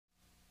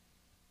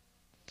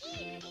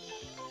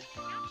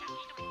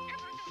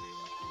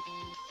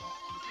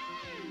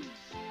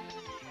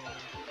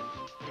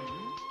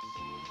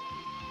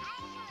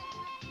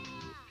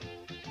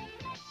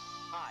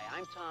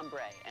I'm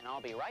Bray, and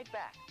I'll be right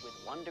back with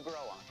one to grow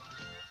on.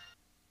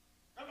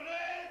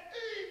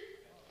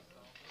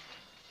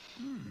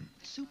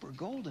 Super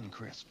golden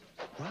crisp.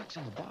 Rocks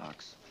in the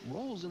box,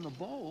 rolls in the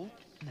bowl,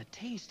 and the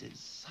taste is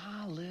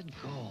solid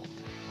gold.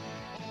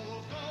 All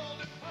those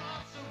golden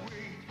parts of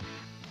wheat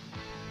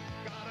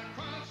got a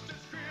crunch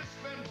that's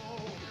crisp and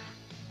bold.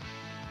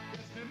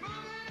 Gets me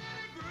moving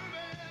and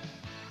grooving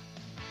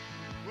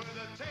with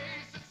a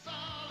taste that's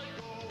solid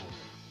gold.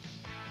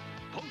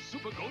 Post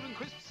Super Golden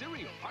Crisp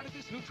cereal, part of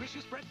this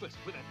nutritious breakfast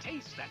with a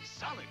taste that's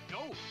solid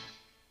gold.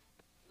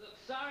 Look,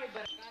 sorry,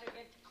 but I gotta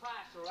get to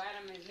class, all right?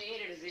 I'm as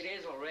late as it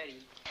is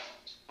already.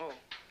 Oh,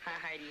 hi,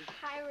 Heidi.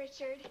 Hi,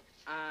 Richard.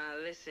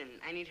 Listen,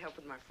 I need help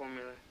with my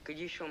formula. Could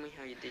you show me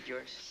how you did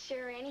yours?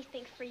 Sure,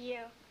 anything for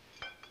you.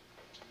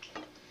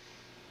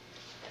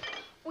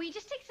 Well, you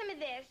just take some of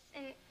this,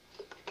 and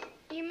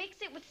you mix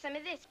it with some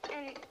of this,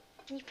 and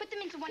you put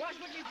them into one... Watch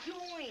what you're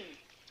doing!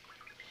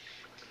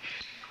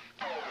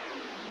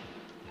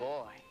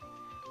 Boy,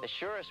 the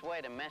surest way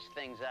to mess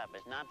things up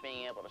is not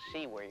being able to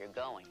see where you're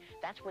going.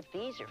 That's what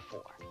these are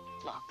for.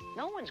 Look,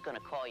 no one's going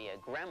to call you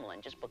a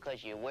gremlin just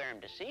because you wear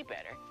them to see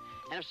better.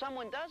 And if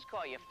someone does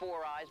call you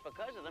four eyes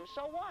because of them,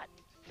 so what?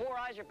 Four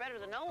eyes are better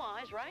than no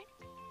eyes, right?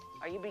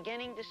 Are you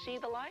beginning to see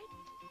the light?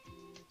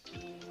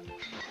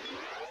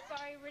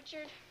 Sorry,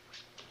 Richard.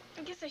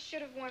 I guess I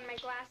should have worn my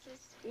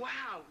glasses.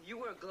 Wow, you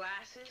wear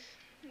glasses?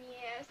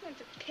 Yeah, it's not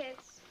the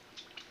pits.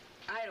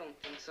 I don't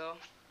think so.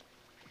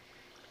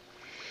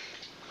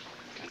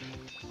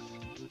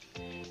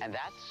 And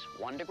that's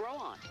one to grow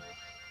on.